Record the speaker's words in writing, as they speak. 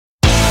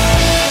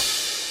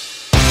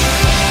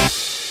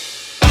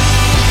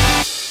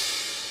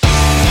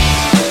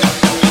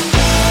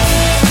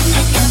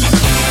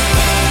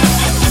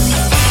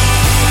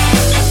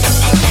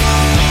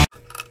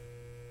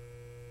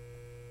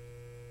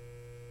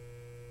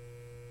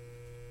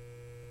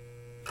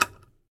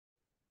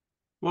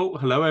Well,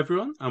 hello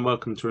everyone, and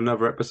welcome to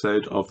another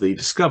episode of the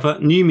Discover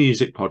New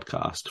Music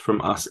podcast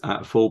from us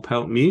at Full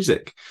Pelt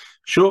Music.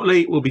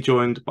 Shortly, we'll be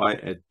joined by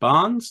Ed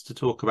Barnes to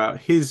talk about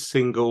his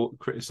single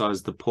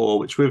 "Criticise the Poor,"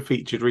 which we've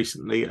featured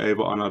recently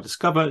over on our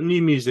Discover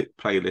New Music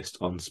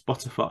playlist on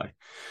Spotify.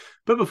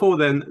 But before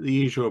then, the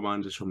usual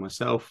reminders from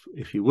myself.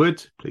 If you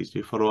would, please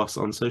do follow us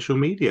on social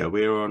media.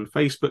 We are on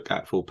Facebook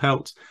at Full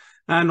Pelt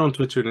and on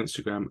Twitter and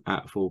Instagram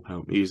at Full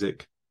Pelt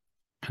Music.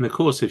 And of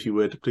course, if you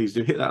would, please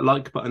do hit that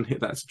like button,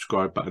 hit that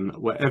subscribe button,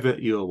 wherever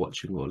you are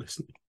watching or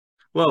listening.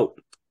 Well,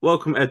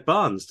 welcome, Ed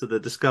Barnes, to the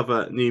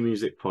Discover New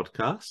Music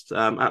podcast.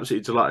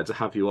 Absolutely delighted to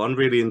have you on.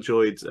 Really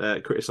enjoyed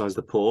Criticise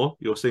the Poor,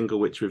 your single,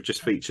 which we've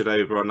just featured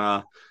over on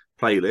our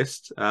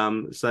playlist.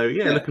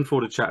 Looking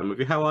forward to chatting with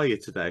you. How are you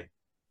today?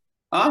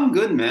 I'm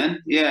good,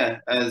 man. Yeah,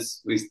 as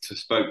we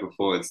spoke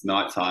before, it's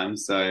nighttime,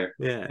 so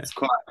Yeah.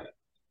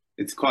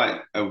 it's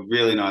quite a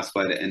really nice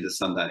way to end a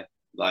Sunday.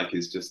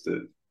 Is just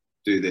to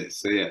do this.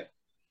 So yeah,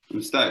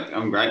 I'm stoked.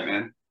 I'm great,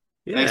 man.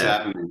 Thanks for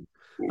Yeah. having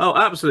me. Oh,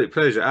 absolute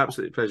pleasure.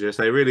 Absolute pleasure.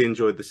 So I really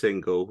enjoyed the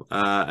single,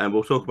 and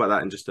we'll talk about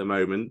that in just a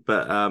moment.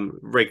 But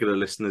regular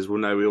listeners will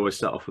know we always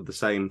start off with the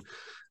same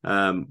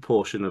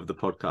portion of the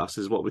podcast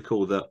is what we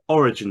call the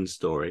origin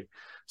story.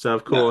 So,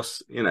 of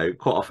course,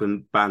 quite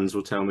often bands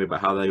will tell me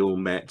about how they all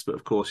met, but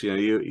of course,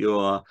 you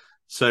are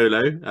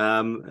solo.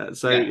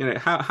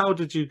 How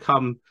did you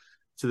come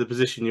to the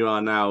position you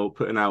are now,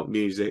 putting out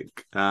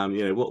music?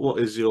 What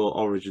is your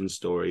origin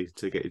story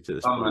to get you to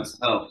this By point?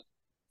 myself.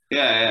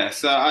 Yeah.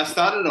 So I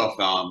started off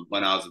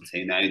when I was a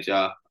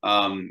teenager.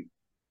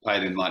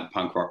 Played in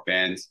punk rock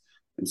bands,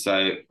 and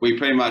so we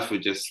pretty much were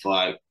just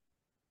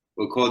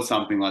we're called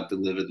something like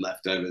Delivered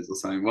Leftovers or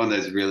something, one of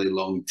those really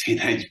long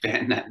teenage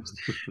band names.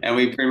 And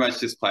we pretty much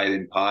just played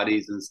in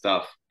parties and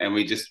stuff. And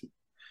we just,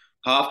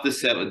 half the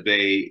set would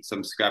be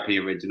some scrappy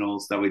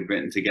originals that we'd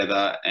written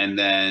together. And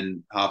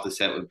then half the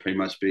set would pretty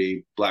much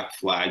be Black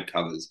Flag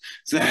covers.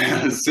 So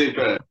it was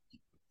super,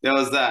 there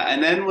was that.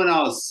 And then when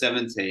I was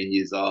 17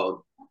 years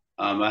old,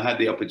 I had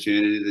the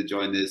opportunity to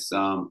join this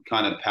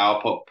kind of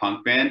power pop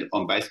punk band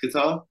on bass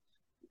guitar.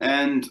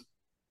 And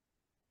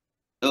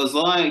it was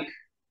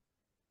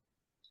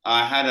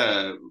I had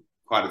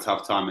quite a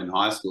tough time in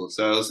high school.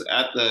 So I was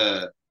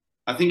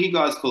I think you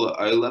guys call it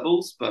O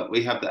levels, but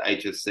we have the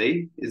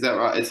HSC. Is that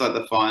right? It's like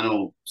the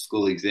final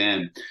school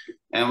exam.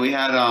 And we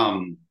had,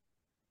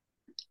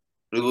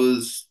 it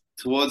was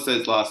towards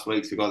those last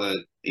weeks, we got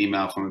an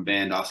email from a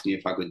band asking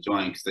if I could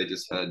join because they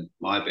just heard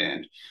my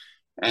band.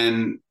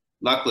 And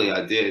luckily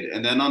I did.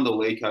 And then on the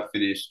week I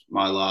finished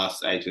my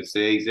last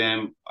HSC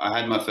exam, I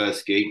had my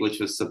first gig, which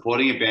was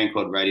supporting a band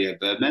called Radio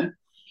Birdman,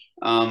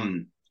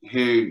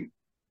 who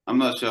I'm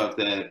not sure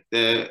if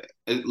they're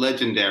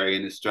legendary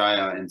in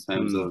Australia in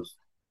terms of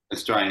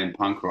Australian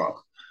punk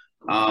rock.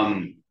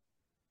 And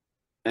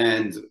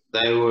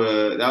that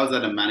was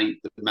at the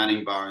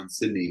Manning Bar in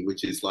Sydney,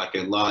 which is like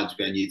a large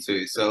venue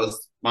too. So it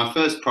was my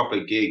first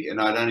proper gig,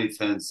 and I'd only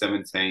turned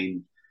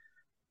 17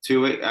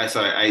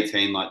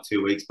 18 like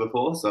 2 weeks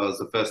before. So it was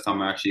the first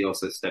time I actually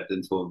also stepped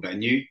into a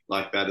venue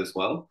like that as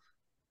well.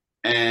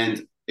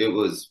 And it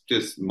was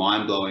just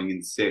mind blowing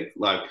and sick.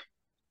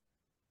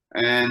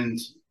 And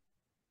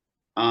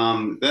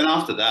then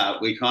after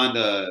that, we kind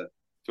of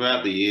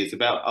throughout the years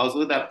I was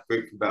with that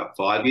group for about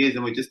 5 years,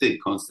 and we just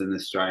did constant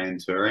Australian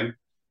touring,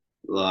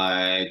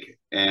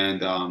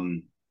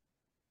 and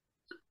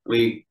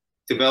we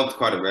developed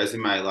quite a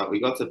resume. We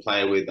got to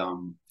play with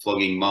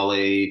Flogging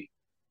Molly,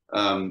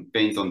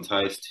 Beans on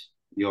Toast,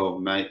 your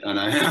mate, I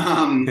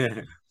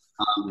know,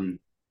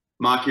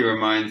 Marky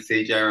Ramones,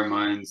 CJ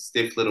Ramones,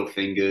 Stiff Little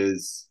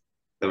Fingers,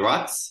 the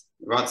Ruts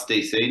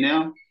DC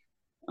now.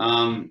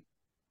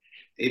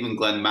 Even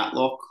Glenn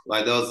Matlock,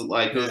 there was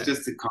it was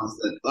just a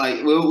constant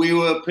we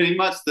were pretty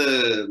much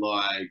the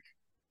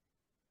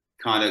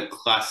kind of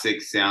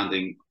classic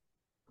sounding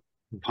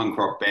punk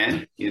rock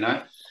band,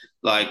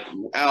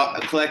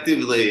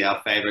 collectively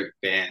our favorite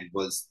band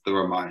was the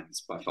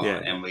Ramones by far,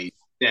 and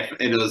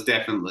it was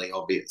definitely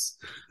obvious.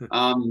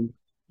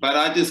 But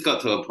I just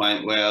got to a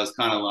point where I was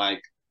kind of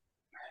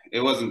it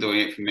wasn't doing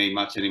it for me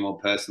much anymore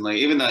personally,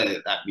 even though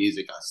that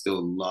music I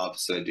still love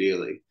so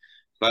dearly.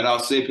 But I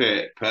was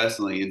super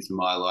personally into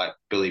my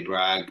Billy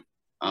Bragg.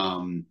 I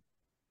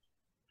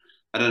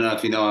don't know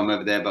if you know him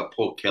over there, but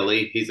Paul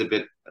Kelly, he's a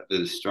bit of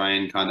an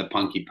Australian kind of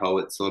punky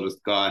poet sort of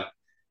guy.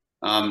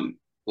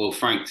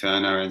 Frank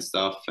Turner and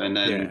stuff. And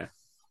then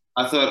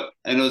I thought,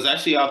 and it was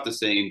actually after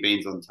seeing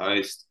Beans on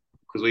Toast,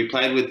 because we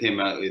played with him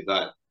with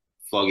that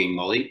Flogging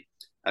Molly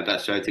at that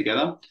show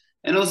together.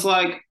 And it was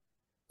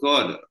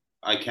God,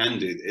 I can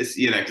do this,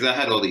 because I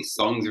had all these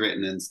songs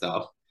written and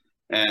stuff.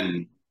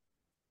 And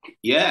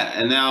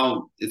and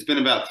now it's been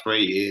about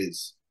 3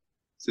 years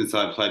since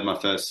I played my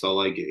first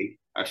solo gig.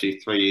 Actually,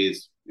 3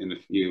 years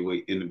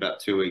in about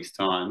 2 weeks'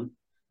 time,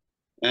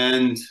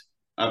 and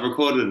I've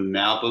recorded an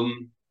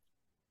album.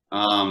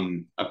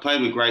 I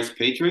played with Grace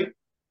Petrie.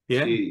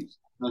 Yeah, she's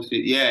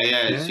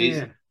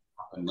a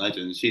fucking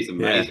legend. She's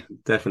amazing. Yeah,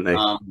 definitely.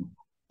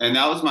 And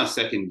that was my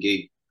second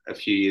gig a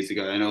few years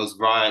ago, and it was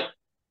right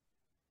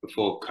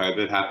before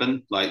COVID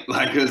happened. Like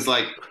it was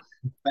like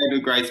played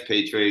with Grace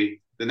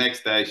Petrie. The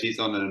next day, she's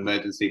on an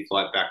emergency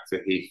flight back to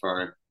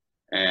Heathrow,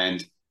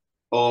 and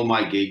all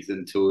my gigs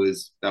and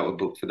tours that were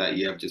booked for that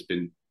year have just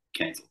been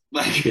cancelled.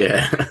 Like,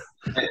 Yeah.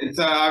 and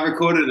so I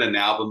recorded an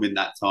album in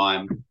that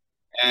time,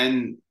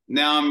 and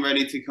now I'm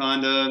ready to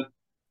kind of.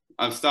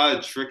 I've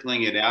started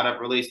trickling it out.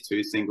 I've released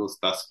 2 singles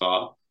thus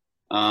far.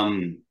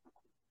 I'm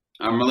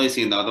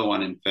releasing another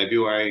one in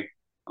February,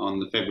 on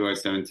the February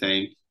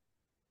 17th.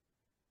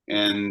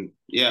 And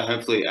yeah,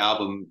 hopefully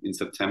album in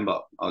September.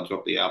 I'll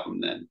drop the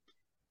album then.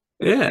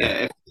 But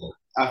Yeah.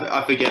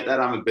 I forget that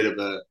I'm a bit of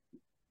a,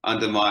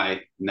 under my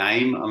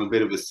name, I'm a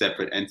bit of a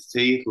separate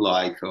entity,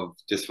 like of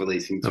just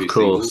releasing 2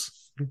 singles.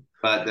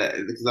 But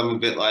because I'm a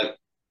bit like,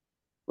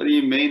 what do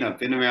you mean? I've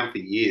been around for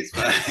years.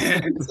 But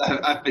so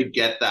I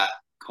forget that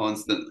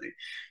constantly.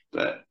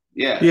 But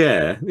yeah,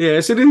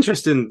 it's an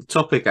interesting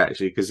topic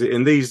actually, because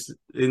in this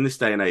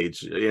day and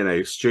age, you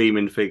know,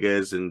 streaming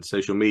figures and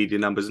social media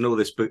numbers and all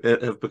this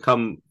have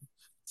become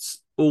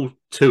all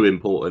too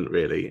important,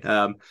 really.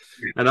 And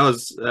I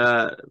was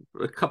a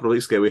couple of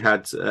weeks ago, we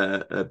had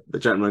a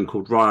gentleman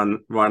called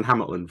Ryan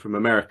Hamilton from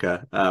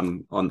America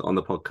on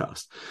the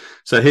podcast.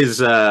 So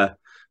his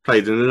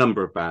played in a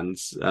number of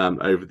bands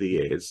over the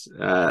years,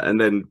 and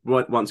then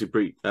once he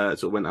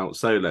sort of went out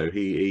solo,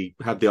 he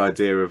had the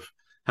idea of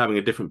having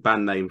a different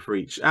band name for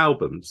each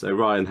album. So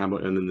Ryan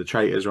Hamilton and the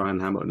Traitors, Ryan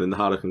Hamilton and the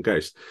Harlequin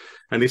Ghost.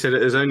 And he said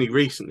it was only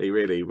recently,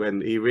 really, when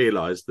he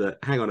realised that,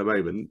 hang on a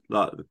moment,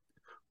 like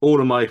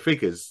all of my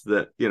figures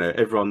that, you know,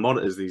 everyone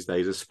monitors these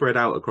days are spread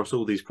out across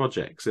all these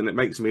projects, and it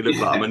makes me look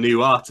like I'm a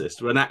new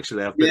artist when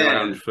actually I've been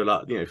around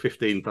for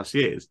 15 plus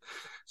years.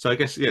 So I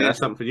guess that's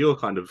something you're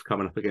kind of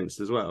coming up against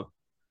as well.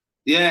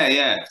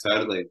 Yeah,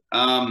 totally.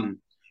 Even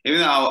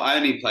though I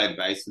only played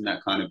bass in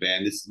that kind of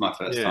band, this is my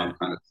first time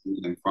kind of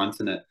singing and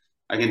fronting it.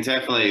 I can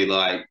definitely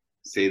like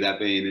see that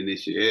being an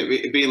issue.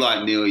 It'd be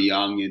like Neil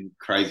Young and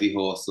Crazy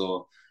Horse,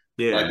 or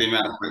like the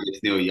amount of projects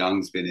Neil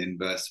Young's been in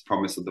versus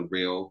Promise of the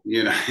Real.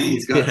 You know,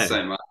 he's got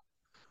so much.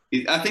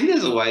 I think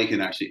there's a way you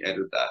can actually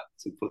edit that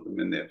to put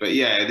them in there. But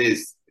yeah, it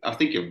is. I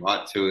think you're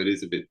right too. It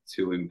is a bit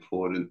too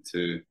important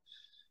to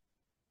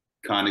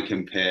kind of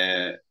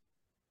compare.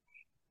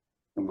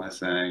 What am I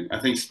saying? I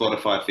think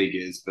Spotify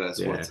figures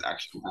versus what's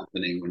actually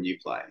happening when you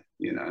play.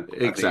 You know,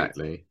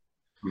 exactly.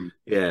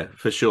 Yeah,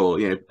 for sure.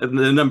 Yeah, and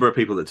the number of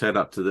people that turn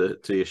up to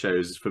your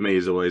shows for me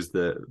is always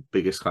the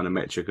biggest kind of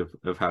metric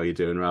of how you're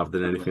doing, rather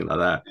than anything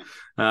like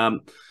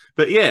that.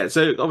 But yeah,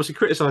 so obviously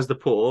Criticize the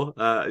Poor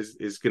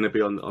is going to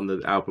be on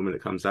the album when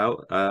it comes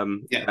out.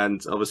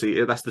 And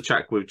obviously that's the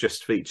track we've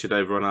just featured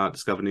over on our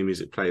Discover New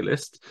Music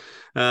playlist.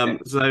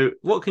 So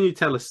what can you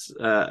tell us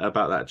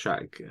about that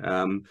track?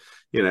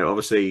 You know,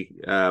 obviously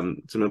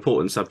some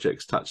important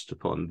subjects touched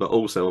upon, but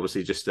also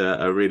obviously just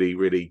a really,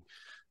 really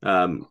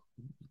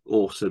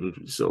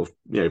awesome sort of,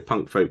 you know,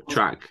 punk folk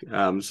track.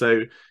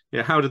 So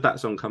how did that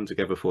song come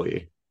together for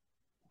you?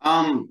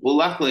 Well,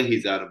 luckily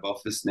he's out of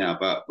office now,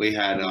 but we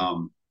had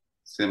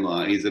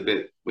similar. He's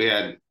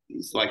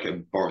like a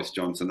Boris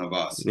Johnson of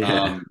us.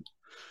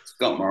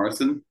 Scott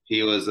Morrison.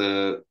 He was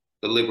the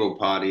Liberal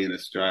Party in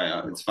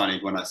Australia. It's funny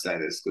when I say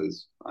this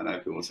because I know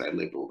people say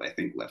Liberal, they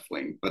think left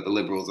wing, but the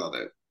Liberals are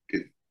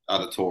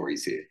the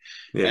Tories here.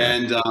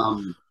 And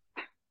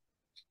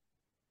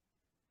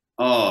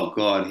oh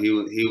God,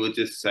 he would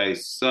just say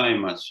so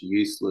much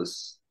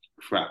useless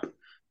crap.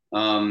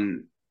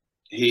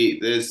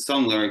 There's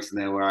some lyrics in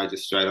there where I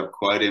just straight up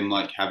quote him,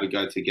 like "Have a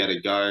go to get a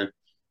go,"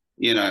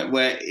 you know.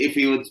 Where if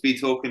he would be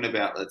talking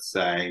about, let's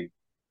say,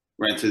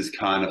 renters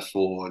can't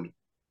afford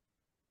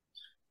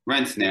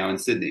rents now in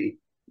Sydney,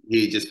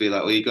 he'd just be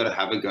like, "Well, you got to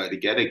have a go to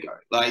get a go."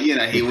 Like, you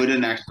know, he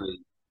wouldn't actually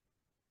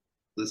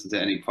listen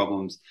to any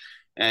problems,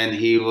 and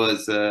he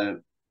was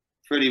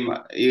pretty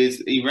much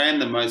he ran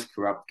the most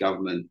corrupt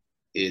government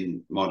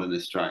in modern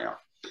Australia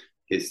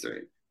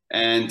history.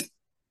 And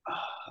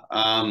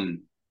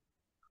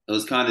it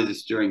was kind of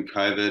just during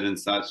COVID and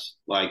such,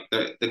 like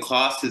the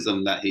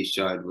classism that he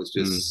showed was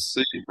just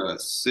super,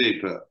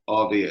 super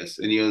obvious.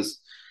 And he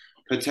was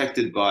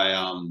protected by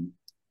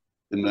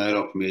the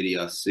Murdoch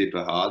media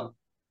super hard.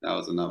 That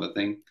was another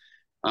thing.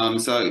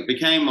 So it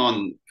became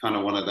on kind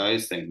of one of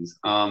those things.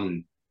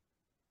 It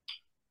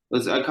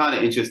was kind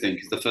of interesting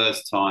because the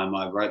first time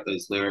I wrote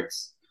those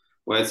lyrics,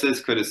 where it says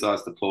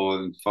criticize the poor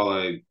and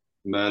follow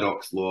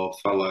Murdoch's law,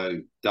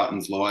 follow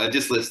Dutton's law, it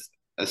just lists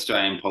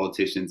Australian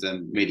politicians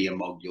and media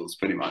moguls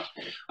pretty much.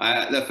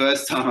 The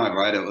first time I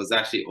wrote it was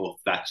actually all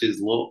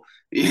Thatcher's law,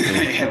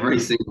 every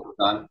single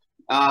time.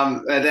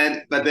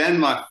 But then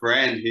my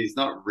friend, who's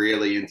not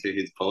really into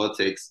his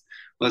politics,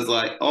 was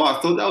like, "Oh,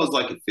 I thought that was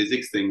like a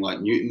physics thing,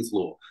 like Newton's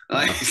law."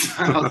 Like,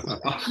 so I was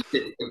like, "Oh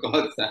shit, for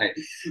God's sake!"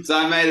 So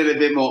I made it a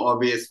bit more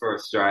obvious for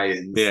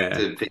Australians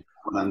to pick up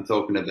what I'm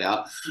talking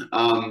about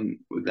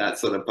with that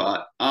sort of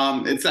part.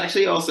 It's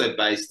actually also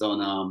based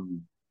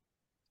on.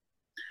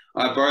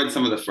 I borrowed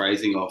some of the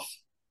phrasing off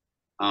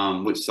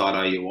 "Which Side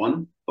Are You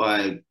On"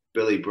 by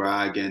Billy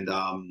Bragg and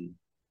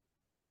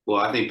well,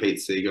 I think Pete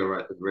Seeger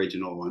wrote the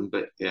original one,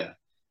 but yeah,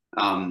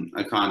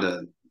 I kind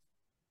of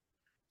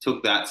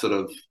took that sort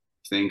of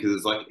thing, because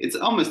it's like, it's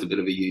almost a bit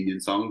of a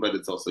union song, but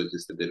it's also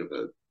just a bit of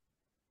a,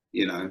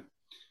 you know,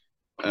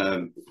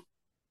 um,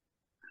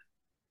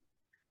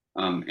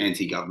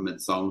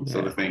 anti-government song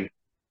sort of thing.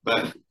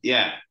 But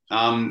yeah,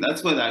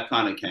 that's where that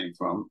kind of came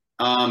from.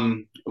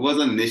 It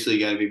wasn't initially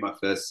going to be my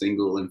first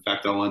single. In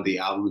fact, I wanted the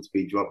album to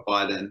be dropped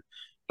by then,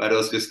 but it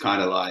was just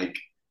kind of like,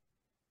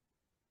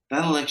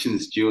 that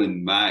election's due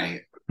in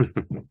May.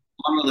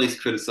 I'm at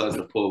least criticize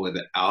the poor with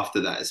it after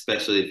that,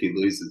 especially if he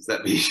loses.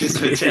 That means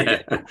just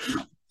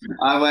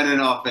I went in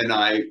off and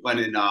I went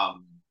in. I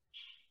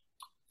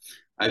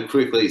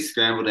quickly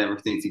scrambled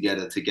everything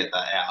together to get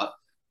that out.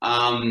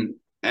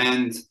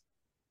 And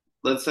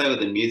let's say with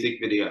the music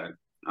video,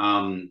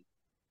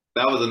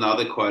 that was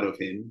another quote of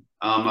him.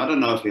 I don't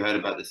know if you heard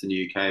about this in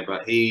the UK,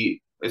 but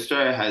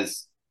Australia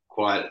has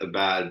quite a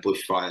bad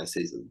bushfire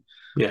season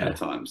at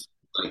times.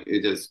 Like,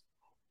 it just,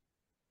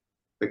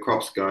 the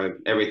crops go,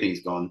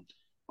 everything's gone.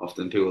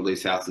 Often people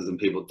lose houses and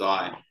people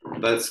die.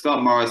 But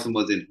Scott Morrison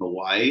was in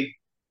Hawaii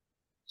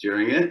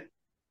during it,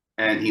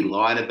 and he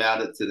lied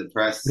about it to the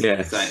press.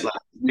 Saying, like,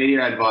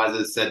 media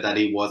advisors said that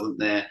he wasn't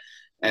there,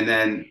 and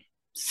then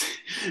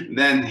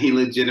he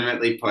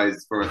legitimately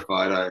posed for a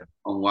photo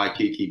on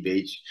Waikiki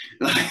Beach,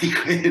 like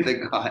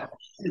the guy.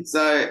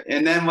 So,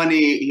 and then when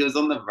he was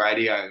on the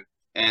radio,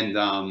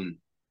 and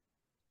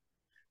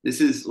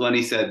this is when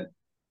he said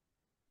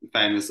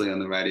famously on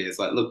the radio, it's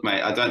like, look,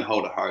 mate, I don't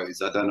hold a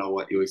hose. I don't know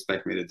what you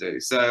expect me to do.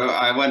 So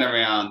I went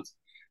around.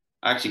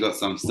 I actually got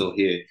some still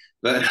here,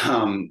 but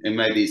and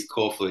made these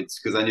cornflakes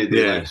because I knew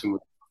the election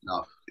was coming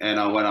up, and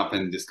I went up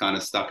and just kind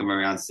of stuck them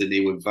around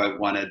Sydney with Vote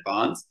One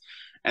Advance.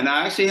 And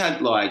I actually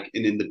had like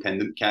an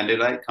independent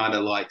candidate kind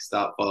of like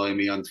start following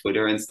me on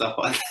Twitter and stuff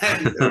like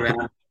that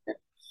around.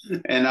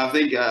 And I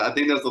think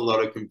there's a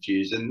lot of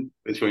confusion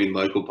between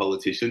local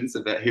politicians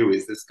about who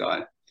is this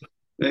guy.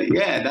 But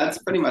yeah, that's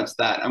pretty much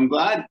that. I'm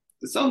glad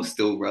the song's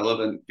still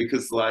relevant,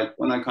 because like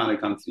when I kind of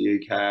come to the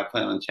UK, I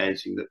plan on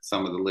changing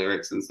some of the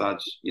lyrics and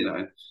such, you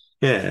know.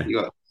 Yeah. You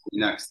got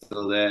Nax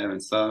still there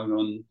and so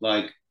on.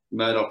 Like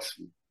Murdoch's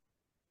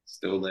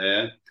still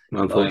there.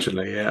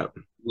 Unfortunately, Yeah.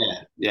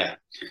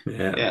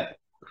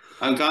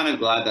 I'm kind of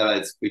glad that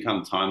it's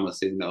become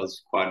timeless, even though it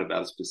was quite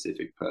about a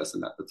specific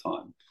person at the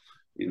time,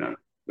 you know.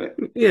 But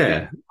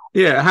yeah,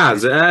 it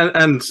has,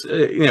 and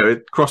you know,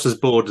 it crosses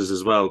borders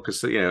as well,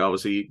 because you know,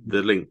 obviously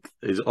the link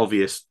is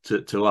obvious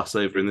to us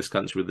over in this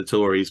country with the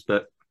Tories,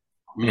 but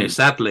you know,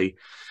 sadly,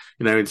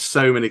 you know, in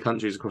so many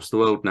countries across the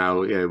world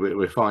now, you know,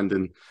 we're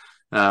finding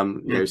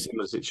you know,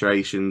 similar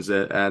situations,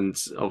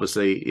 and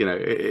obviously, you know,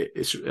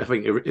 I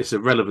think it's a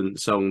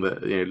relevant song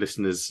that, you know,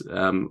 listeners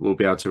will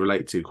be able to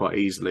relate to quite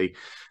easily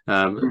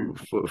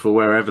for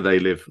wherever they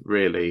live,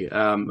 really,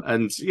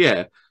 and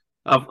yeah.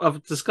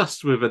 I've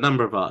discussed with a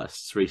number of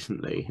artists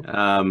recently,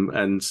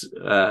 and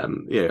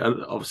yeah,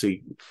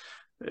 obviously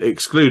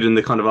excluding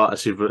the kind of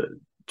artists you've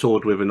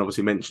toured with and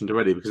obviously mentioned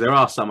already, because there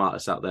are some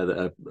artists out there that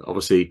are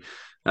obviously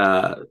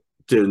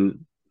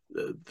doing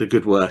the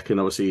good work and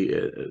obviously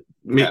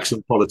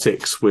mixing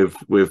politics with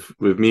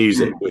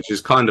music, which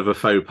is kind of a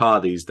faux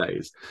pas these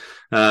days.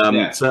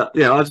 So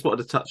yeah, I just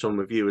wanted to touch on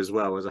with you as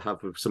well, as I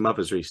have with some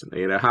others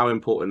recently. You know, how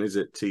important is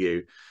it to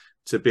you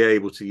to be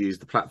able to use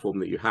the platform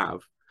that you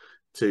have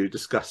to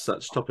discuss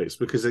such topics?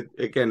 Because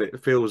again,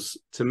 it feels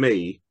to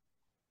me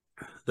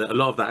that a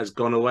lot of that has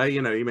gone away.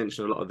 You know, you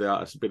mentioned a lot of the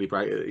artists, Billy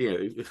Bragg,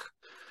 you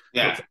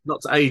know,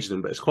 not to age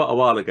them, but it's quite a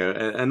while ago.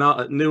 And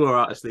newer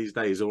artists these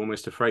days are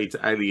almost afraid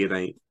to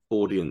alienate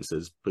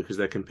audiences because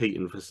they're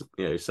competing for,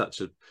 you know, such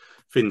a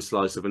thin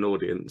slice of an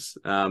audience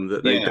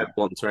that they don't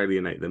want to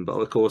alienate them. But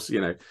of course,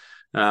 you know,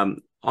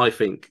 I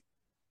think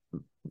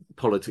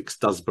politics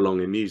does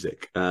belong in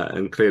music,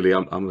 and clearly,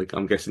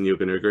 I'm guessing you're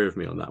going to agree with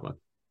me on that one.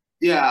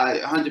 Yeah, I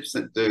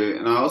 100% do.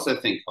 And I also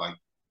think, like,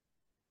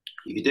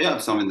 if you do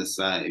have something to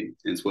say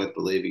and it's worth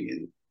believing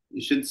in,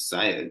 you should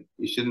say it.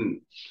 You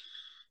shouldn't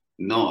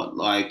not.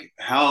 Like,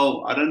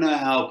 I don't know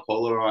how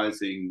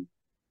polarizing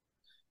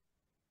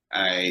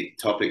a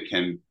topic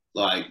can,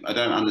 like, I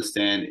don't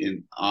understand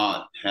in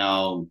art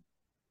how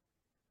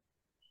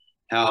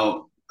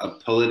a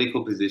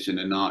political position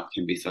in art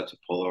can be such a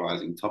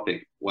polarizing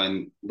topic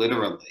when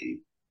literally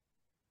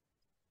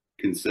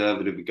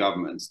conservative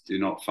governments do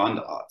not fund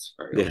arts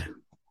very often.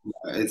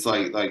 It's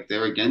like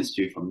they're against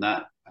you from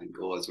that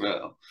angle as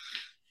well,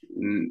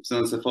 and so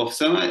on and so forth.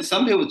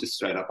 Some people just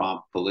straight up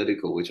aren't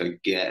political, which I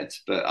get,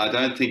 but I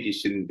don't think you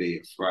shouldn't be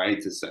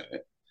afraid to say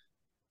it.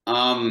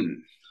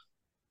 Trying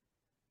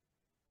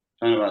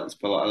to write this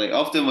politely.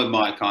 Often with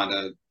my kind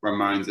of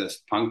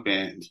Ramones-esque punk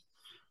band,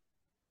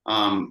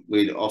 I'd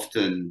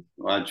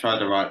try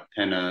to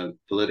pen a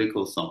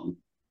political song,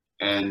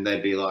 and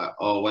they'd be like,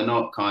 "Oh, we're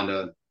not kind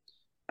of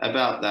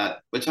about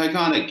that," which I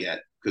kind of get,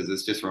 because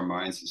it's just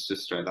Ramones, it's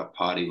just straight up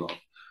party rock.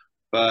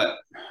 But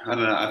I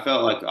don't know, I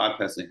felt like I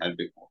personally had a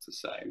bit more to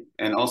say.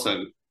 And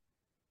also, a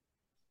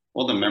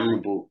lot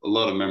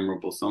of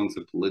memorable songs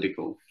are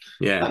political.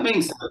 Yeah. That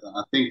being said,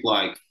 I think,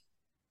 like,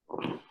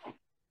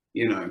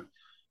 you know,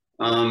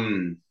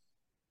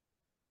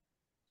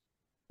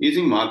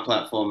 using my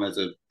platform as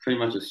a pretty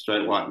much a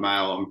straight white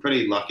male, I'm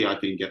pretty lucky I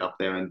can get up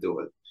there and do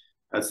it.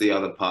 That's the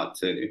other part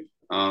too.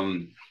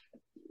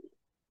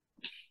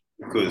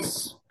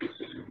 Because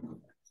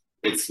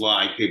it's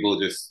like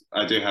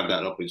I do have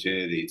that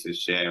opportunity to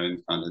share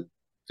and kind of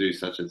do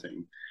such a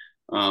thing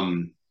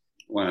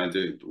when I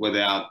do,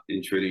 without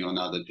intruding on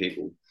other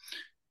people,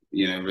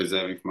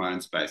 reserving for my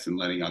own space and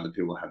letting other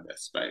people have their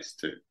space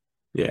too.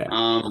 Yeah.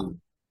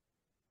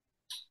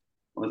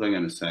 What was I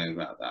going to say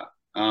about that?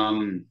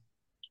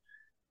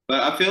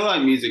 But I feel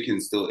like music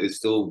is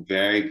still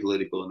very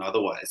political in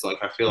other ways.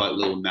 Like I feel like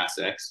Lil Nas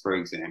X, for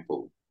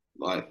example,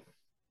 like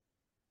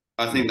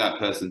I think that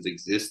person's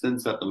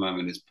existence at the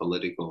moment is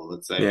political.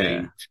 Let's say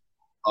being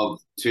of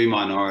two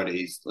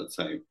minorities, let's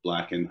say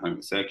black and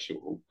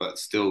homosexual, but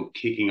still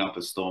kicking up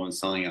a storm and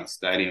selling out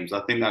stadiums.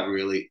 I think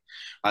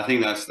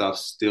that stuff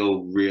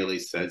still really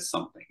says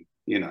something.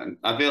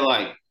 I feel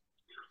like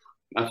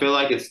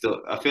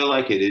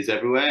it is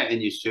everywhere,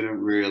 and you shouldn't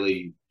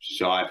really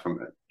shy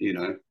from it.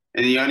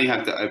 And you only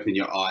have to open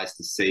your eyes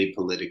to see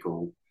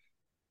political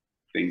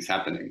things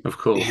happening. Of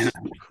course.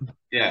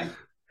 Yeah.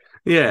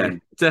 Yeah,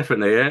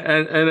 definitely,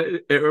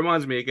 and it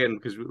reminds me again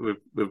because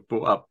we've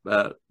brought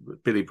up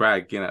Billy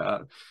Bragg.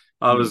 I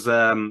was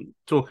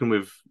talking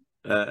with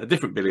a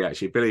different Billy,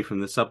 actually, Billy from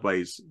the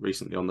Subways,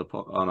 recently on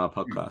our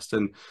podcast,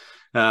 and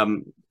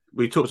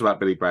we talked about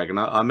Billy Bragg, and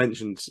I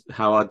mentioned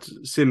how I'd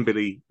seen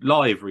Billy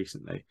live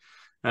recently,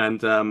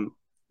 and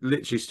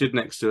literally stood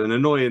next to an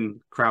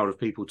annoying crowd of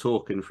people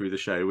talking through the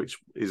show, which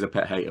is a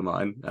pet hate of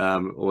mine,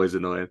 always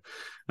annoying.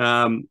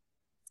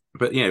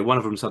 But one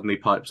of them suddenly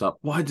pipes up,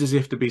 why does he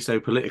have to be so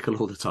political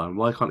all the time?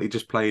 Why can't he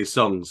just play his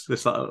songs?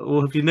 It's like,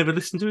 well, have you never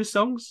listened to his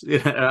songs?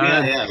 Yeah.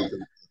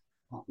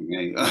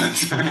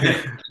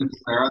 Sorry.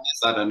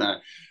 I don't know.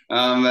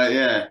 But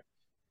yeah,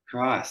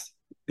 Christ.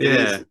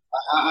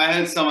 I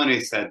heard someone who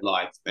said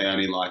like they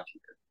only like,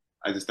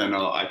 I just don't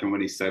know, like him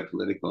when he's so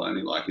political, I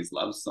only like his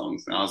love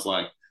songs. And I was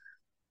like,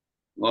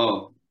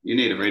 well, you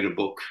need to read a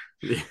book.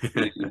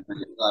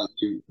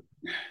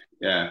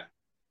 Yeah.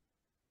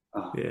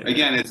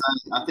 Again,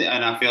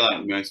 I feel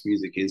like most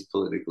music is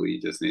political.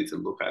 You just need to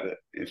look at it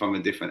from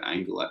a different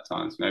angle at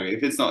times. Maybe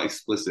if it's not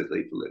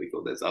explicitly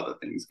political, there's other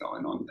things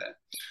going on there.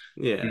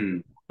 Yeah,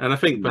 and I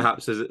think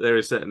perhaps there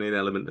is certainly an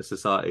element of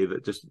society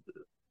that just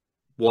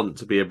want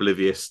to be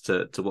oblivious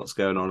to what's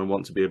going on and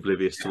want to be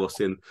oblivious to what's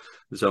in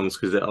the songs,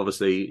 because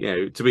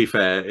obviously, to be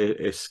fair,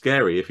 it's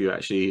scary if you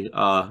actually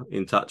are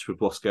in touch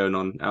with what's going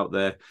on out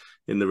there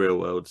in the real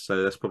world.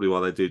 So that's probably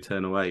why they do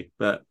turn away.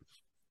 But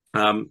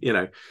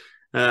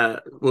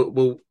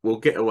we'll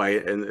get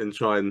away and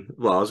try and,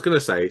 well, I was going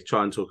to say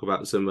try and talk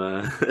about some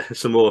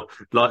more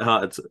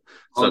light-hearted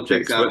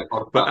subjects,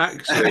 but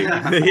actually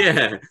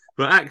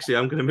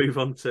I'm going to move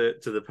on to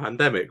the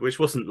pandemic, which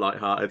wasn't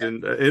light-hearted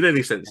in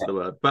any sense of the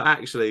word, but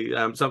actually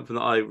something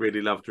that I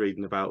really loved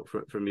reading about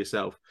from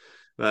yourself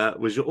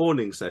was your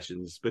awning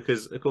sessions,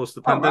 because of course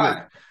the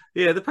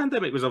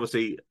pandemic was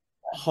obviously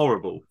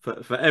horrible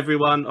for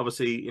everyone,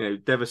 obviously,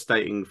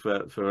 devastating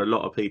for a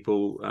lot of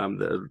people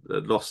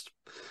that lost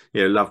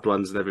loved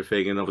ones and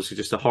everything, and obviously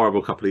just a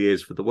horrible couple of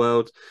years for the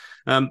world,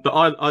 but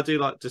I do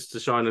like just to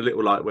shine a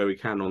little light where we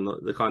can on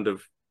the kind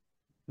of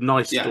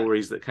nice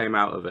stories that came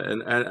out of it,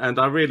 and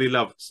I really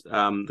loved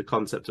the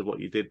concept of what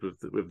you did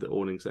with the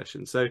awning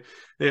session. So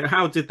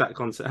how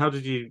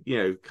did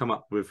you come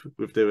up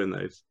with doing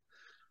those?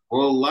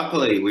 Well,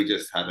 luckily we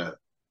just had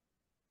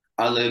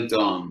I lived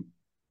on,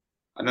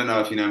 I don't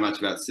know if you know much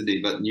about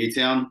Sydney, but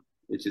Newtown,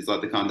 which is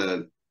like the kind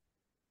of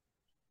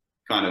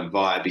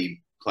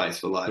vibey place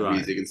for live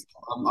music and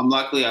stuff. I'm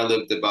luckily I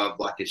lived above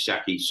like a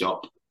shacky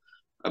shop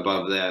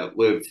above there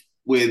with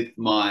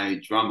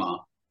my drummer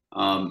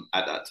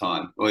at that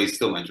time. Well, he's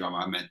still my drummer.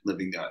 I meant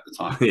living there at the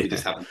time. We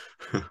just happened.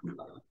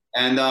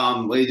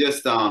 And we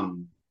just I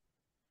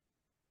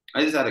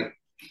just had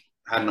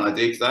an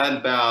idea, because I had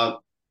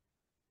about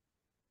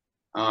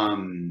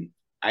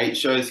 8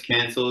 shows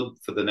cancelled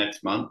for the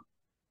next month.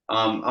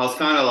 I was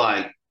kind of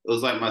like, it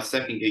was like my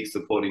second gig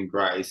supporting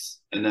Grace,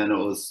 and then it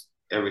was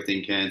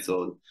everything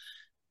cancelled.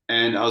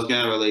 And I was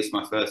going to release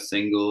my first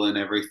single and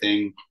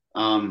everything.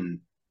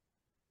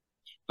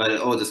 But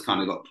it all just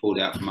kind of got pulled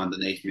out from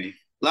underneath me.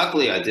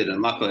 Luckily, I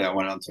didn't. Luckily, I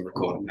went on to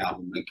record an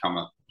album and come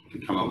up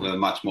with a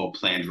much more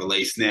planned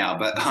release now.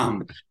 But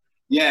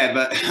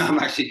but I'm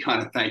actually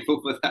kind of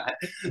thankful for that.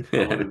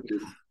 I would have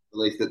just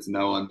released it to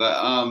no one. But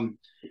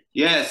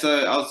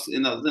so I was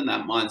in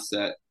that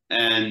mindset,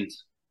 and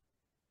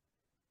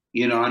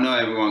I know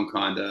everyone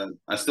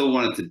I still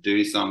wanted to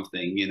do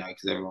something,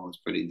 because everyone was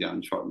pretty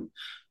downtrodden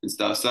and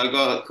stuff. So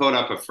I called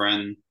up a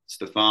friend,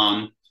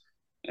 Stefan,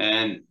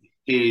 and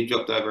he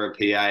dropped over a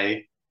PA.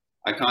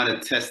 I kind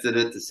of tested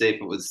it to see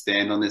if it would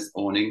stand on this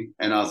awning,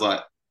 and I was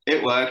like,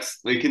 it works.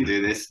 We can do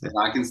this, and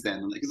I can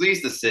stand on it. Because we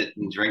used to sit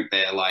and drink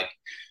there, like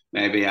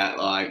maybe at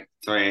like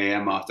 3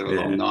 a.m. after a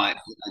long night,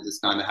 and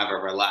just kind of have a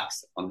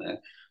relax on there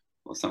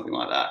or something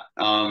like that.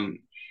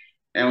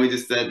 And we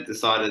just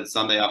decided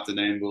Sunday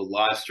afternoon we'll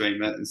live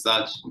stream it and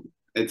such.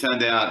 It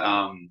turned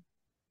out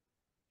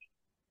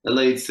the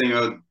lead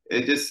singer,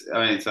 it just,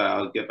 I mean, so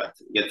I'll get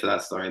to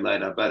that story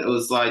later, but it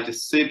was like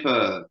just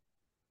super,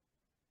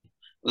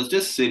 it was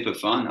just super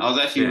fun. I was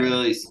actually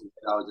really scared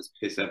I would just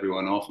piss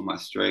everyone off on my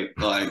street.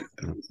 Like,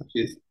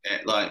 just,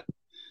 like,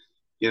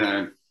 you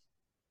know,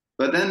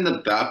 but then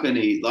the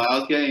balcony,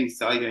 like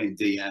started getting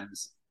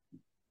DMs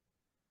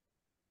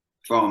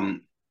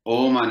from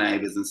all my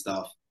neighbors and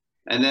stuff.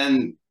 And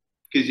then,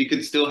 because you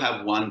could still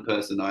have one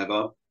person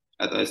over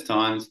at those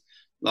times,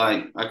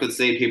 like I could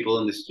see people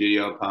in the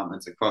studio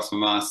apartments across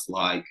from us,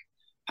 like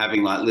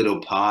having like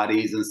little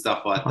parties and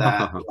stuff like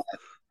that.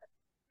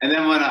 And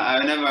then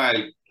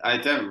I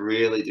don't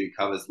really do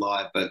covers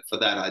live, but for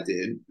that I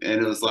did.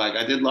 And it was like,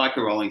 I did Like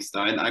a Rolling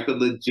Stone. I could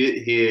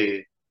legit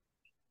hear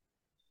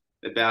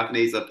the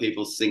balconies of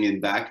people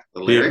singing back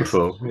the lyrics.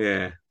 Beautiful,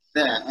 yeah.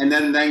 Yeah, and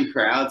then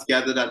crowds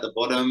gathered at the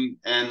bottom,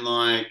 and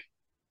like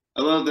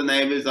a lot of the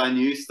neighbors I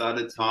knew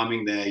started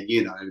timing their,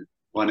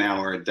 1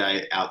 hour a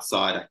day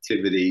outside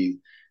activity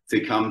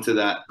to come to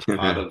that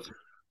part of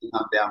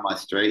come down my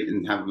street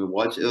and have a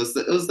watch. It was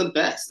the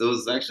best. It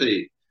was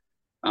actually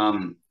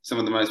some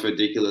of the most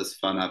ridiculous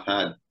fun I've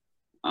had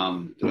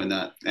doing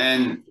that.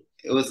 And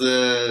it was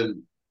the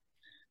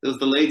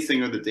lead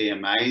singer of the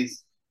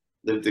DMAs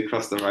lived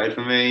across the road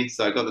from me,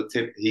 so I got the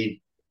tip.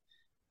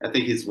 I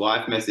think his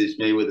wife messaged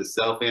me with a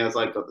selfie. I was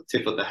like, got the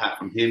tip of the hat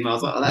from him. I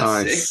was like, oh, that's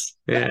nice. Sick.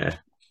 Yeah.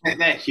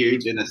 They're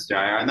huge in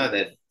Australia. I know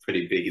they're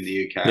pretty big in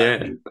the UK.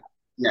 Yeah.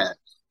 Yeah.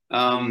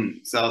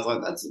 So I was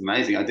like, that's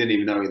amazing. I didn't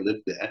even know he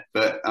lived there.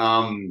 But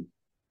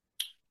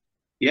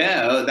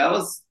yeah, that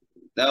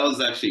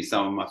was actually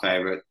some of my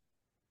favorite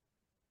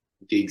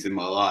gigs in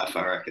my life,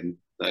 I reckon.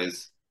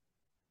 Those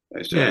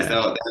shows. Yeah. They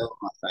were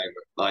my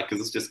favorite. Like,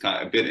 because it's just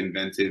kind of a bit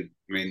inventive.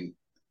 I mean,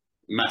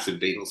 massive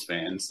Beatles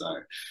fan, so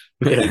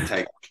yeah.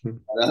 I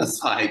was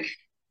like,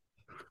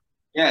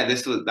 yeah,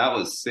 that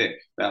was sick.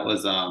 That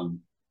was that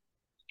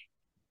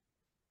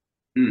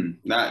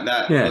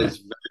was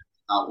very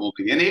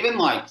heartwarming. And even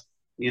like,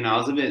 I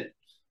was a bit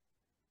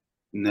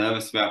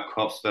nervous about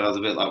Cops, but I was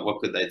a bit like, what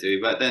could they do?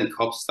 But then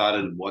Cops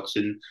started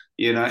watching,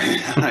 like,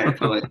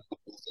 it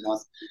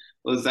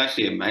was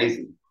actually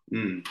amazing.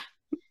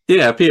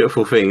 Yeah,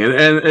 beautiful thing, and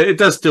it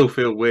does still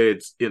feel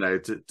weird,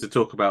 to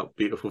talk about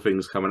beautiful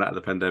things coming out of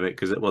the pandemic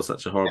because it was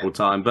such a horrible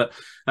time. But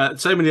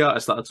so many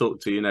artists that I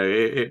talked to,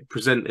 it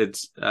presented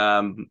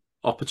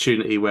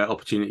opportunity where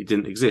opportunity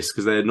didn't exist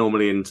because they're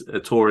normally in a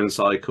touring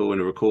cycle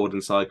and a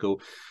recording cycle,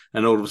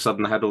 and all of a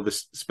sudden I had all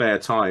this spare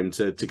time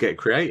to get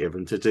creative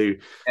and to do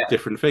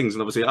different things.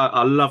 And obviously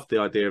I loved the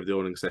idea of the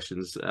awning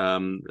sessions,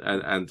 and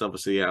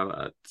obviously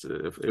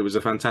it was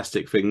a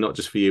fantastic thing, not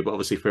just for you but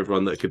obviously for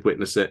everyone that could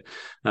witness it,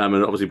 and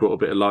obviously brought a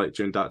bit of light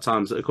during dark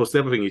times. Of course, the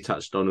other thing you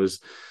touched on was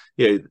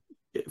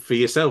for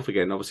yourself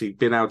again, obviously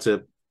being able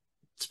to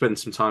spend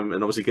some time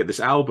and obviously get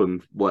this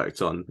album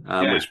worked on,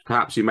 which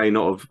perhaps you may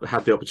not have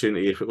had the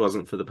opportunity if it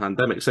wasn't for the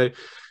pandemic. So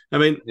I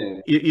mean,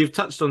 you've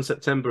touched on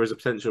September as a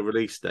potential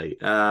release date.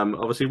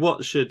 Obviously,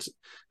 what should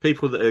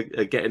people that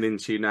are getting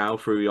into you now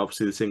through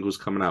obviously the singles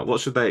coming out, what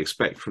should they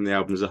expect from the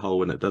album as a whole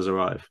when it does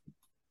arrive?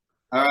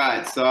 All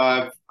right,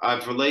 so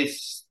I've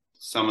released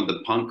some of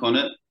the punk on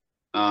it.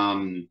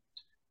 I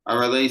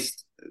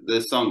released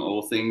the song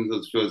All Things,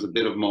 which was a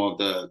bit of more of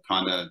the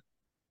kind of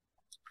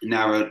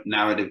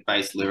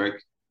narrative-based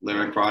lyric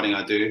writing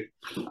I do.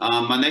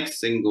 My next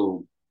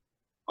single,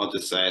 I'll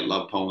just say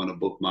Love Poem on a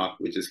Bookmark,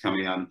 which is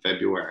coming out in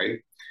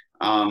February.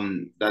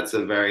 That's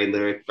a very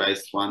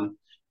lyric-based one.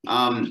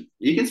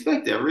 You can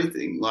expect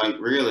everything. Like,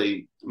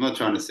 really, I'm not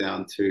trying to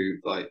sound too,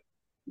 like,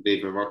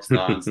 Viva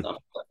Rockstar and stuff,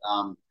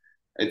 but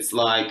it's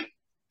like,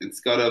 it's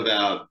got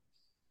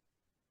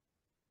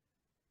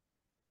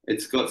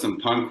some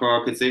punk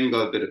rock. It's even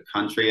got a bit of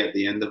country at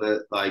the end of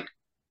it. Like,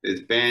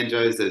 there's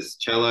banjos, there's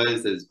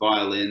cellos, there's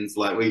violins.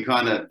 Like, we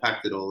kind of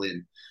packed it all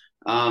in.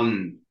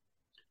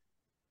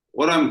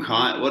 What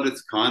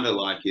it's kind of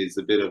like is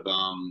a bit of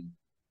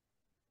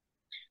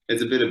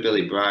there's a bit of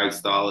Billy Bragg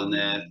style in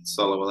there,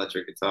 solo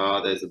electric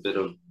guitar. There's a bit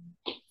of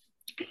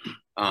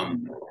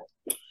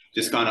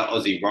just kind of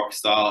Aussie rock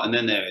style, and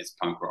then there is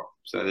punk rock.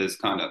 So there's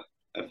kind of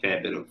a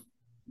fair bit of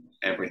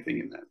everything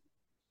in there,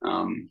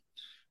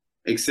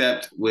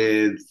 except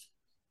with,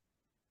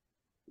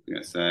 I'm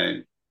gonna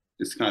say,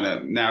 just kind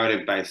of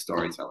narrative-based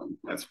storytelling.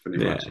 That's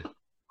pretty much it.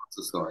 It's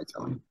a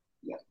storytelling.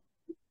 Yeah.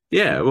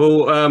 Yeah,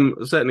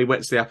 well, certainly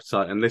whets the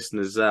appetite, and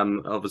listeners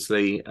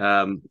obviously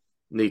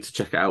need to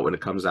check it out when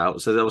it comes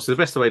out. So obviously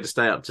the best way to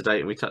stay up to date,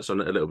 and we touched on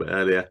it a little bit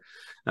earlier,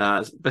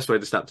 best way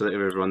to stay up to date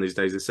with everyone these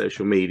days is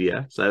social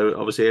media. So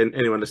obviously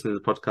anyone listening to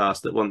the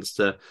podcast that wants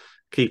to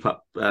keep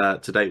up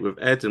to date with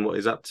Ed and what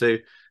he's up to,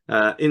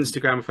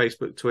 Instagram,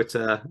 Facebook,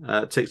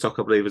 Twitter, TikTok,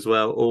 I believe as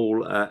well,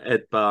 all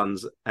Ed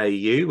Barnes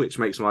AU, which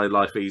makes my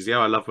life easier.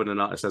 I love when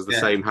an artist has the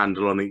same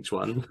handle on each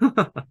one.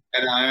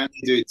 And I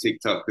only do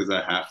TikTok because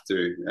I have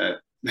to.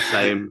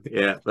 Same,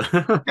 yeah.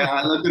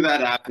 I look at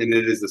that app and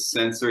it is a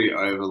sensory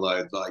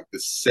overload. Like the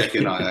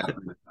second I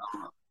open it,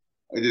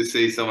 I just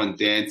see someone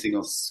dancing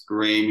or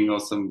screaming or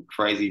some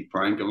crazy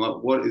prank. I'm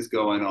like, what is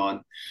going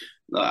on?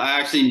 I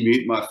actually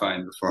mute my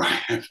phone before I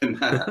open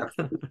that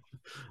app.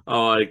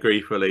 Oh, I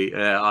agree fully.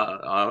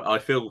 I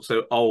feel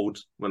so old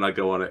when I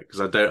go on it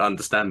because I don't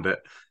understand it.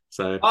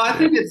 So I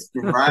think it's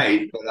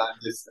great, but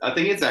I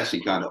think it's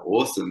actually kind of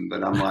awesome.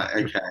 But I'm like,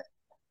 okay,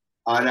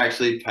 I'd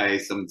actually pay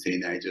some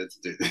teenager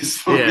to do this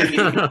for me.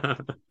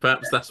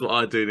 Perhaps that's what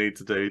I do need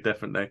to do,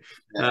 definitely.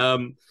 Yeah.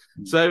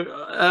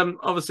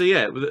 Obviously,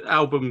 with the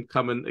album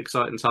coming,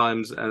 exciting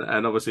times,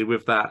 and obviously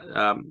with that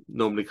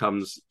normally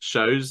comes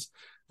shows.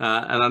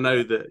 And I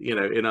know that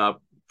in our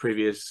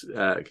previous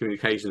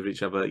communications with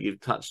each other, you've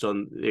touched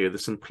on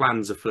there's some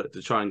plans afoot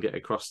to try and get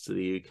across to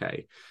the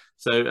UK.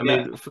 So, I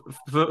mean,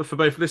 for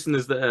both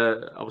listeners that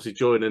are obviously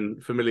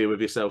joining, familiar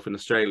with yourself in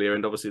Australia,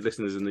 and obviously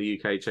listeners in the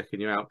UK checking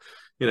you out,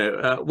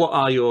 what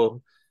are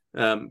your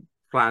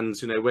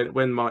plans?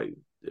 When might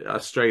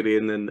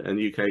Australian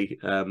and UK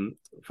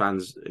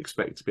fans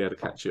expect to be able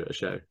to catch you at a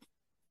show?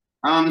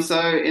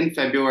 So in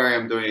February,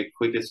 I'm doing a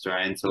quick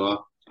Australian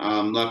tour.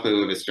 Luckily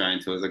with Australian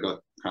tours, I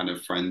got kind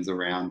of friends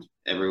around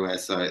everywhere,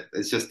 so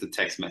it's just a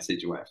text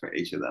message away for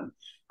each of them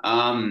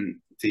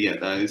to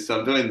get those. So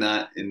I'm doing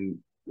that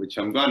which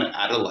I'm going to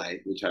Adelaide,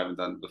 which I haven't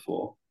done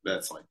before.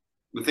 That's like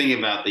the thing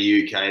about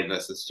the UK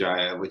versus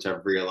Australia, which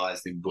I've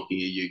realized in booking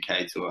a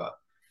UK tour,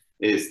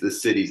 is the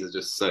cities are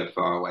just so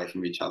far away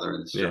from each other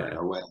in Australia.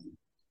 Yeah.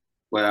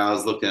 Where I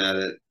was looking at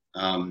it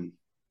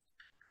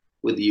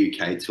with the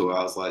UK tour,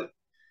 I was like,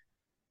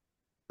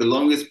 the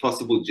longest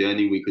possible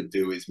journey we could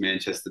do is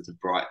Manchester to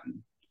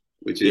Brighton,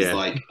 which is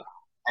like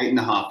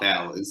 8.5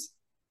 hours.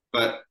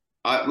 But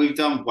we've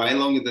done way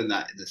longer than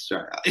that in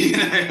Australia.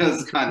 It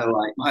was kind of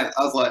like,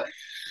 I was like,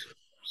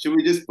 should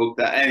we just book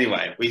that?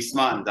 Anyway, we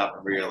smartened up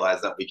and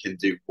realized that we can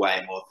do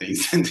way more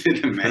things than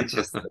do in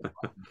Manchester.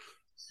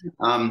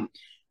 In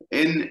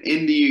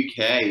the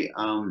UK,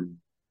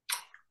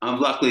 I've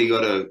luckily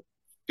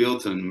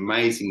built an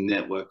amazing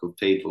network of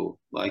people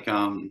like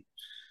Arms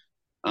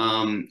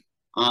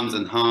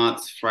and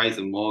Hearts,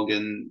 Fraser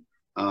Morgan,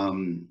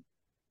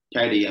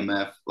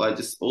 KDMF, like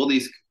just all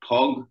these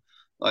POG,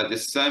 like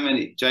there's so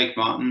many, Jake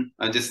Martin.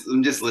 I'm just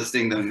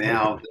listing them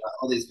now.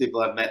 All these people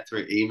I've met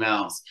through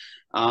emails.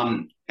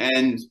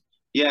 And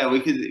yeah,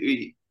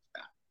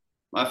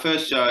 my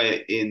first show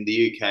in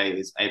the UK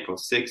is April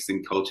 6th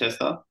in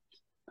Colchester.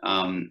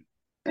 And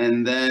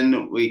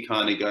then we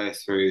kind of go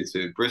through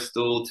to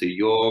Bristol, to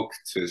York,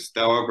 to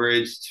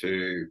Stourbridge,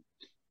 I'm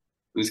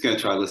just going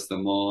to try to list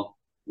them all.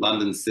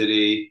 London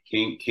City,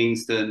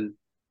 Kingston,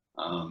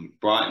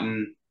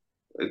 Brighton,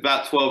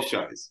 about 12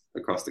 shows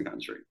across the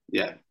country.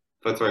 Yeah,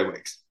 for 3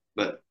 weeks.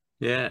 But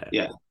yeah,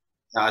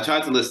 I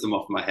tried to list them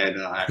off my head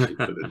and I actually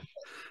couldn't.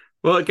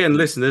 Well, again,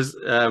 listeners,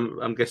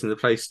 I'm guessing the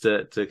place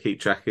to keep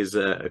track is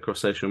across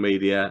social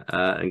media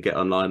and get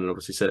online and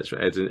obviously search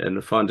for Ed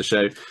and find a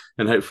show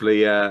and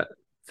hopefully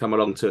come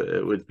along to it.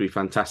 It would be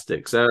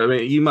fantastic. So, I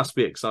mean, you must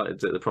be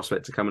excited at the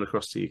prospect of coming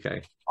across to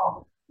UK.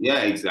 Oh,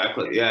 yeah,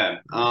 exactly. Yeah.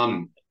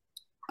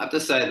 I have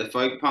to say the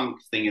folk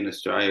punk thing in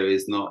Australia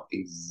is not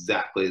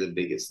exactly the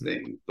biggest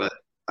thing, but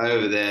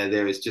over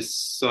there is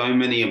just so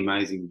many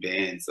amazing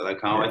bands that I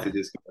can't wait to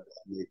just go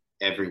meet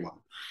everyone.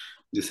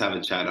 Just have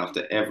a chat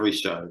after every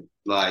show.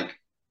 Like,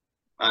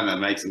 I don't know,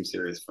 make some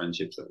serious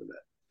friendships over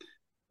there.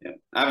 Yeah,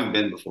 I haven't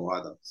been before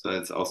either, so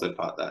it's also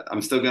part of that.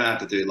 I'm still going to have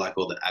to do like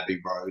all the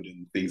Abbey Road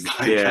and things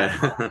like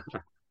that.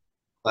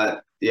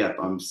 But yeah,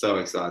 I'm so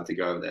excited to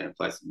go over there and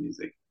play some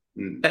music.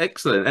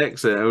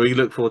 Excellent. We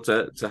look forward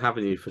to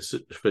having you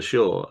for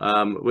sure.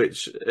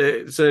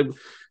 So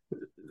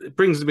it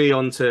brings me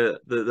on to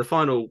the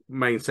final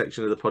main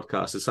section of the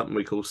podcast is something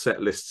we call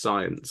set list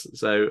science.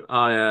 So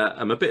I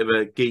am a bit of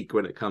a geek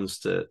when it comes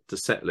to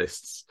set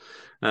lists.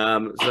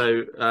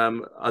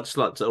 I'd just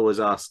like to always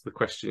ask the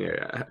question,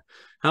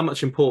 how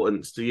much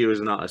importance do you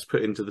as an artist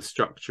put into the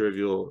structure of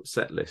your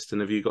set list?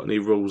 And have you got any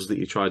rules that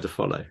you try to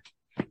follow?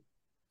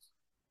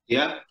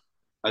 Yeah,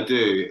 I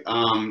do.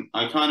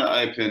 I kind of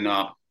open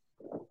up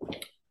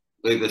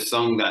with a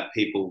song that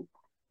people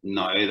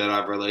know that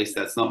I've released.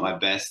 That's not my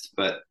best,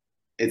 but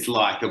it's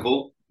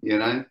likable,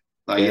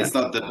 it's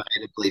not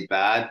debatably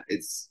bad.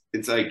 It's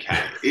okay,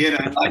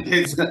 like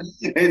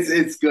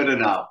it's good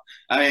enough.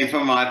 I mean,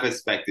 from my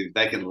perspective,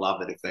 they can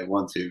love it if they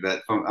want to,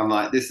 but I'm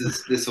like, this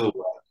will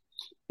work,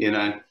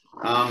 Then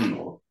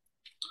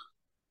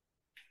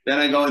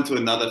I go into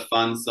another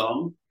fun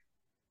song,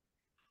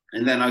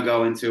 and then I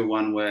go into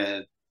one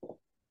where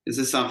this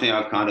is something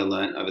I've kind of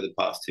learned over the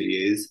past 2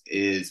 years,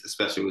 is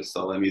especially with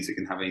solo music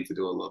and having to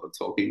do a lot of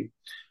talking.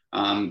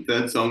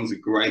 Third song's a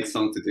great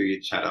song to do your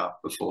chat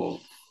up before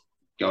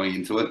going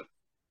into it.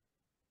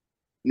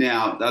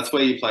 Now, that's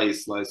where you play your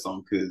slow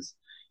song, because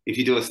if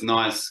you do a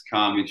nice,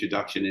 calm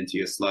introduction into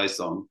your slow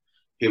song,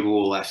 people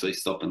will actually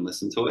stop and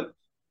listen to it.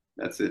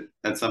 That's it.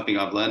 That's something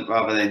I've learned,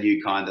 rather than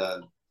you kind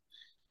of,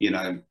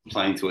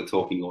 playing to a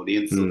talking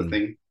audience sort of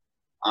thing.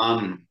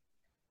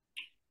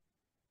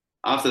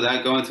 After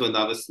that, go into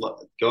another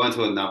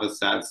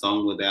sad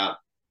song without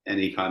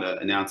any kind of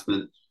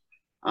announcement.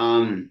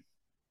 And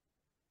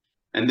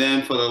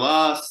then for the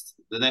last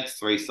the next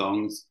 3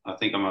 songs, I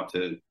think I'm up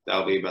to,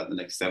 that'll be about the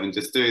next 7.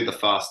 Just do the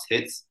fast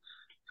hits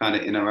kind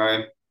of in a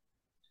row.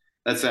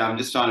 Let's say I'm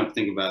just trying to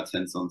think about a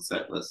 10-song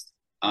set list.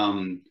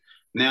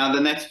 Now,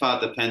 the next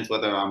part depends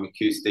whether I'm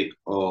acoustic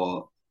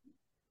or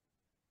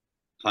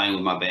playing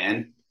with my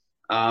band.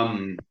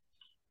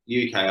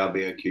 UK, I'll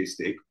be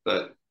acoustic,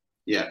 but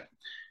yeah.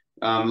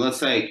 Let's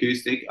say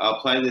acoustic.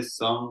 I'll play this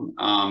song.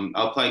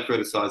 I'll play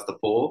Criticize the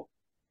Poor.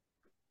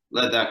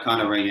 Let that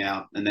kind of ring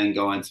out, and then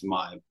go into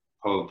my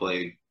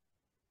probably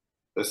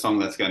the song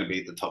that's going to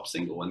be the top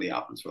single when the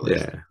album's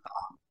released.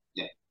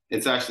 Yeah.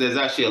 There's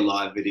actually a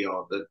live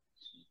video of it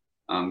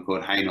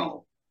called Hey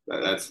Noel.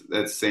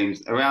 That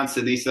seems around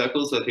Sydney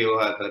circles, so people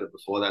have heard it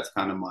before. That's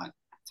kind of my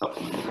top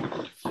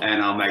one,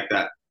 and I'll make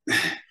that.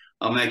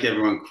 I'll make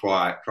everyone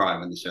cry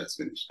when the show's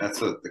finished.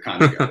 That's what the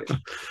kind of go.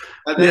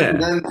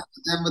 And then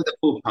with the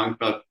full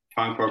punk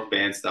rock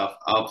band stuff,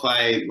 I'll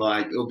play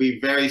like it'll be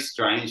very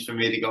strange for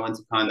me to go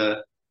into kind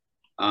of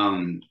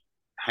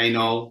Hey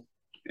Noel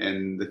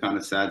and the kind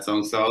of sad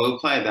songs. So I'll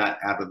play that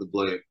out of the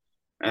blue,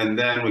 and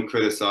then we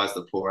Criticize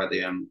the Poor at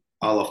the end.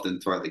 I'll often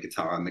throw the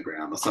guitar on the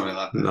ground or something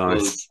like that.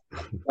 Nice.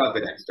 A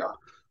bit extra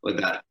with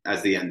that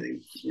as the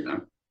ending,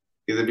 because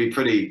it'd be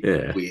pretty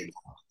weird,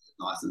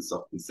 nice and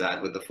soft and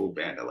sad with the full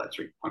band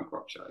electric punk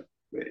rock show.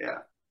 But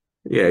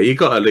yeah, you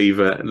got to leave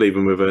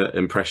them with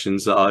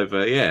impressions that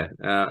either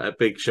a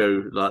big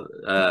show like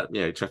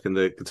chucking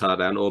the guitar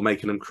down or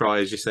making them cry,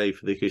 as you say,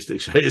 for the acoustic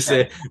show.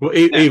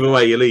 Either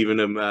way, you're leaving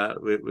them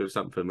with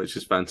something which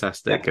is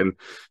fantastic. And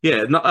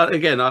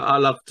I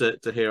love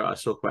to hear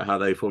us talk about how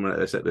they formulate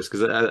their set list,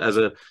 because as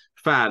a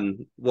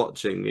fan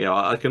watching,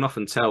 I can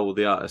often tell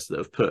the artists that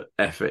have put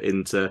effort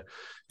into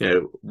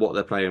what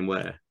they're playing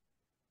where.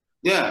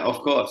 Yeah, of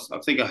course. I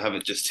think I have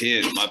it just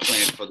here. My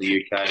plan for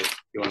the UK.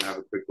 If you want to have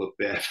a quick look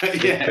there.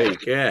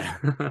 Yeah.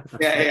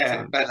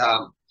 But I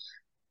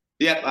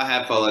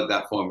have followed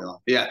that formula.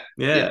 Yeah.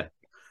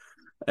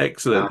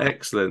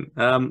 Excellent.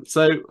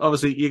 So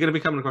obviously you're going to be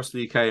coming across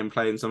the UK and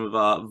playing some of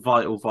our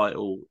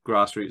vital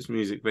grassroots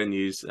music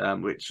venues,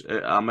 which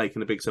are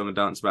making a big song and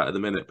dance about at the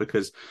minute,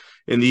 because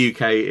in the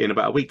UK in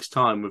about a week's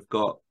time we've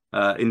got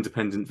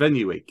Independent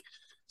Venue Week.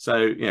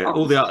 So,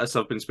 all the artists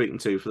I've been speaking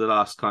to for the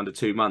last kind of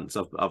 2 months,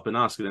 I've been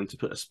asking them to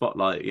put a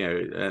spotlight,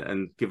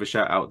 and give a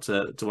shout out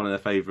to one of their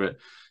favourite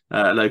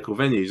local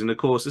venues. And of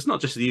course, it's not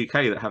just the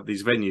UK that have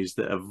these venues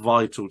that are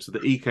vital to the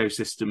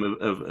ecosystem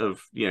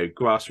of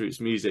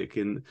grassroots music,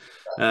 and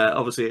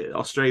obviously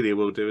Australia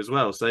will do as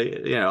well. So,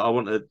 I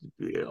want to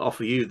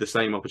offer you the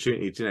same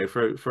opportunity to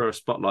throw a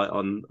spotlight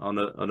on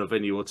a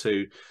venue or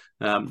two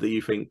that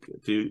you think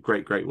do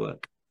great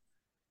work.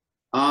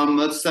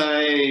 Let's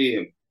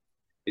say.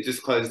 It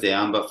just closed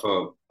down, but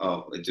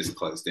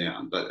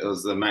it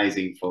was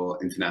amazing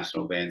for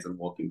international bands and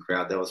walking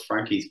crowd. There was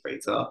Frankie's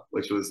Pizza,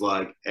 which was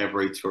like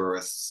every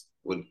tourist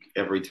would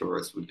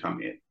come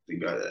here to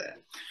go there.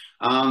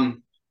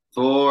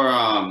 For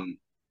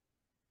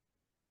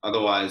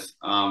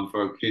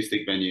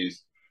acoustic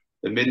venues,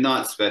 the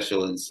Midnight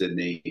Special in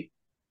Sydney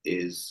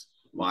is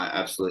my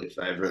absolute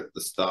favorite.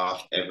 The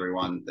staff,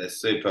 everyone, they're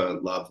super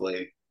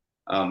lovely.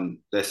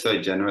 They're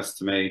so generous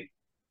to me,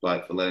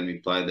 like for letting me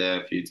play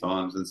there a few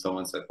times and so on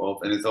and so forth.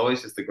 And it's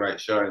always just a great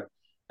show.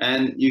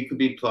 And you could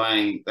be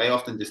playing, they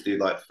often just do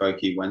like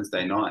folky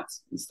Wednesday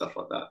nights and stuff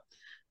like that.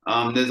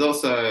 There's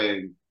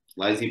also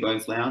Lazy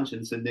Bones Lounge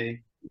in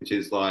Sydney, which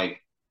is like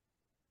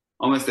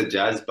almost a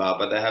jazz bar,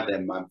 but they have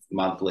their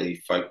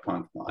monthly folk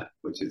punk night,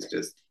 which is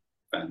just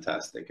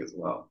fantastic as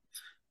well.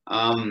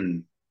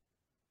 In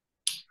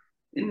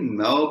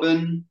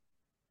Melbourne,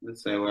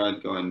 let's say where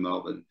I'd go in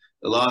Melbourne.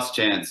 The Last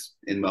Chance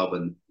in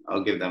Melbourne,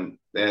 I'll give them,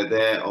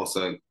 they're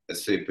also a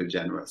super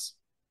generous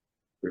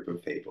group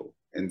of people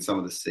and some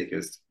of the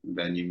sickest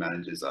venue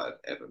managers I've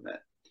ever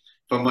met.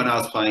 From when I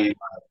was playing in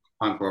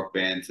my punk rock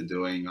band to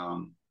doing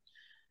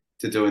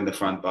the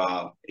front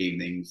bar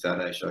evening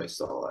Saturday show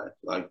solo,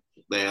 like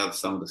they are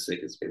some of the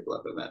sickest people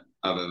I've ever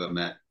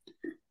met.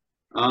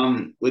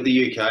 With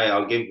the UK,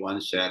 I'll give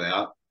one shout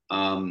out.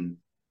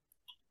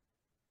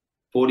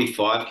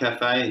 45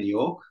 Cafe in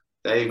York.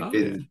 They've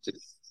been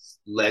just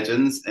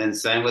legends, and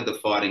same with the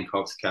Fighting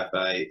Cocks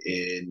Cafe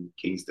in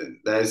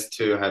Kingston. Those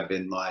two have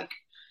been like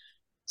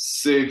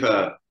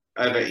super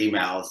over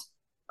emails.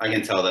 I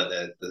can tell that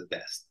they're the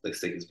best, the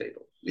sickest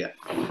people. Yeah.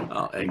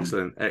 Oh,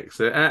 excellent.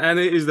 And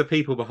it is the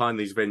people behind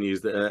these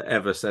venues that are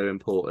ever so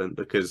important,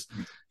 because,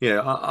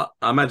 I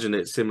imagine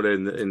it's similar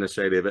in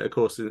Australia, but of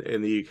course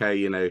in the UK,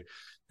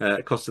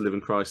 cost of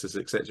living crisis,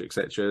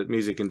 etc.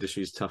 Music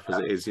industry is tough as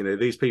it is.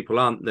 These people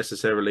aren't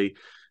necessarily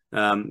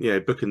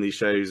booking these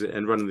shows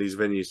and running these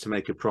venues to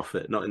make a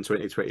profit. Not in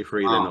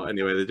 2023. They're not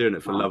anyway. They're doing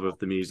it for love of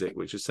the music,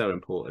 which is so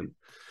important.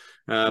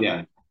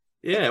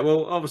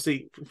 Well,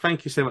 obviously,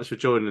 thank you so much for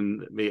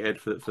joining me, Ed,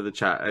 for the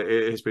chat.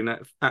 It has been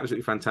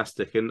absolutely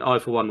fantastic, and I,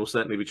 for one, will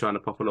certainly be trying to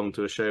pop along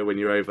to a show when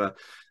you're over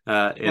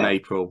in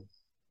April.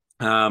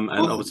 And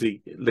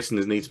obviously,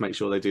 listeners need to make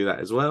sure they do that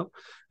as well.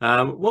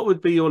 What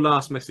would be your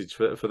last message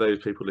for those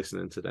people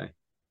listening today?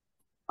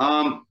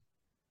 I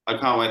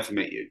can't wait to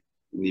meet you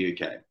in the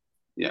UK.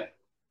 Yeah,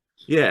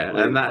 Yeah,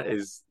 and that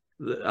is,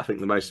 I think,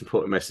 the most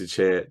important message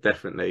here,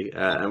 definitely.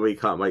 And we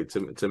can't wait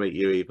to meet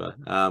you either.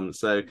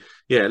 So,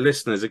 yeah,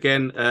 listeners,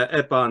 again,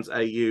 Ed Barnes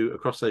AU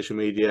across social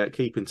media.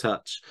 Keep in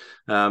touch.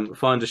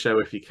 Find a show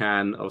if you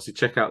can. Obviously,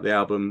 check out the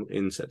album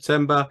in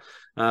September.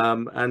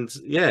 And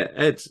yeah,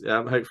 Ed,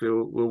 hopefully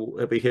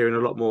we'll be hearing a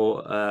lot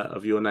more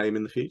of your name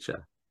in the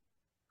future.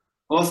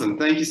 Awesome.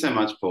 Thank you so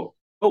much, Paul.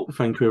 Oh,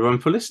 thank you everyone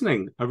for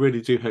listening. I really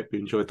do hope you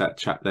enjoyed that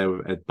chat there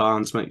with Ed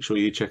Barnes. Make sure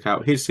you check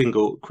out his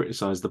single,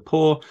 Criticise the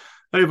Poor,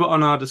 over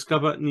on our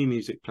Discover New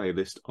Music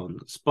playlist on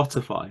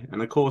Spotify.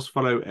 And of course,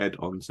 follow Ed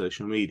on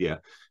social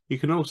media. You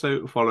can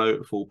also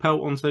follow Full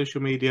Pelt on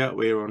social media.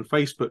 We're on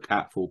Facebook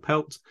at Full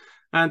Pelt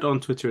and on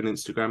Twitter and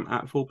Instagram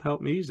at Full Pelt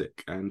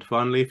Music. And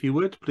finally, if you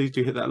would, please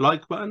do hit that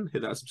like button,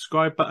 hit that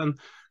subscribe button,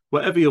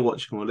 wherever you're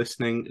watching or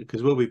listening,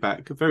 because we'll be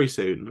back very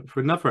soon for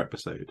another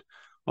episode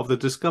of the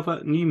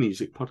Discover New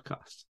Music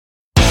podcast.